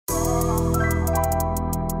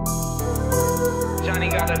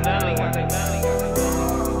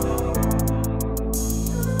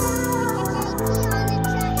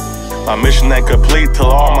My mission ain't complete till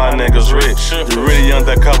all my niggas rich. You really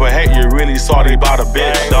undercover hate, you really salty about a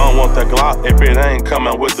bitch. Don't want the Glock if it ain't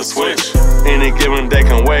coming with the switch. Any given day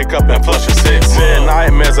can wake up and flush a six. Said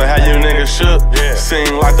nightmares of how you niggas shook.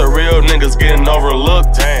 Seem like the real niggas getting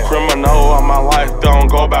overlooked. Criminal on my life, don't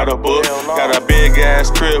go by the book. Got a big ass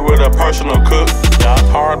crib with a personal cook.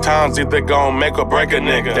 Hard times either gon' make or break a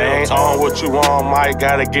nigga. They ain't on what you want, might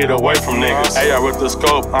gotta get away from niggas. AR with the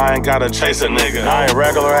scope, I ain't gotta chase a nigga. I ain't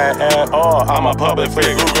regular at all, I'm a public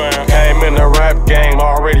figure. Came in the rap game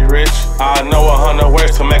already rich. I know 100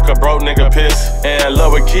 ways to make a broke nigga piss. And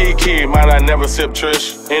love with KeeKee, might I never sip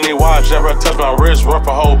Trish. Any watch ever touch my wrist, worth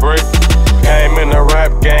a whole brick. Came in the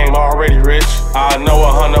rap game already rich. I know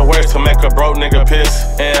 100 ways to make a broke nigga piss.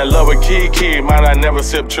 And love with KeeKee, might I never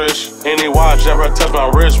sip Trish. Any watch ever touch my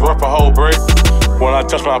wrist, worth a whole brick. When I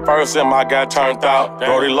touched my first M, I got turned out.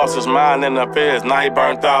 Brody lost his mind in the feds, now he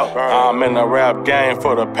burnt out. I'm in the rap game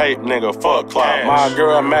for the pape, nigga, fuck clout. My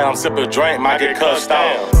girl mad, I'm sipping drink, might get cussed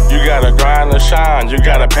out. You gotta grind to shine, you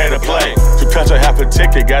gotta pay to play. To catch a half a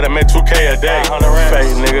ticket, gotta make 2K a day.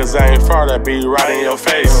 Fake niggas ain't far to be right in your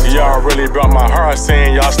face. Y'all really brought my heart,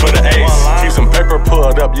 seeing y'all split an ace. Keep some paper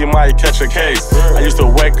pulled up, you might catch a case. I used to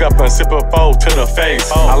wake up and sip a foe to the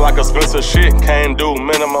face. I like expensive shit, can't do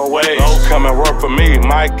minimum wage. Come and work for me,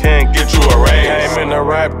 Mike can't get you a raise. Came in the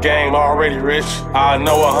rap game already rich. I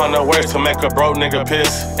know 100 ways to make a broke nigga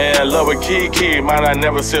piss. And love with KeeKee, might I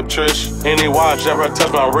never sip Trish. Any watch ever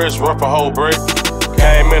touch my wrist, worth a whole brick.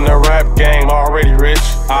 Came in the rap game already rich.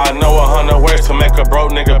 I know 100 ways to make a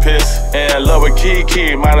broke nigga piss. And love with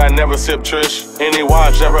KeeKee, might I never sip Trish. Any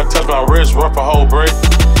watch ever touch my wrist, worth a whole brick.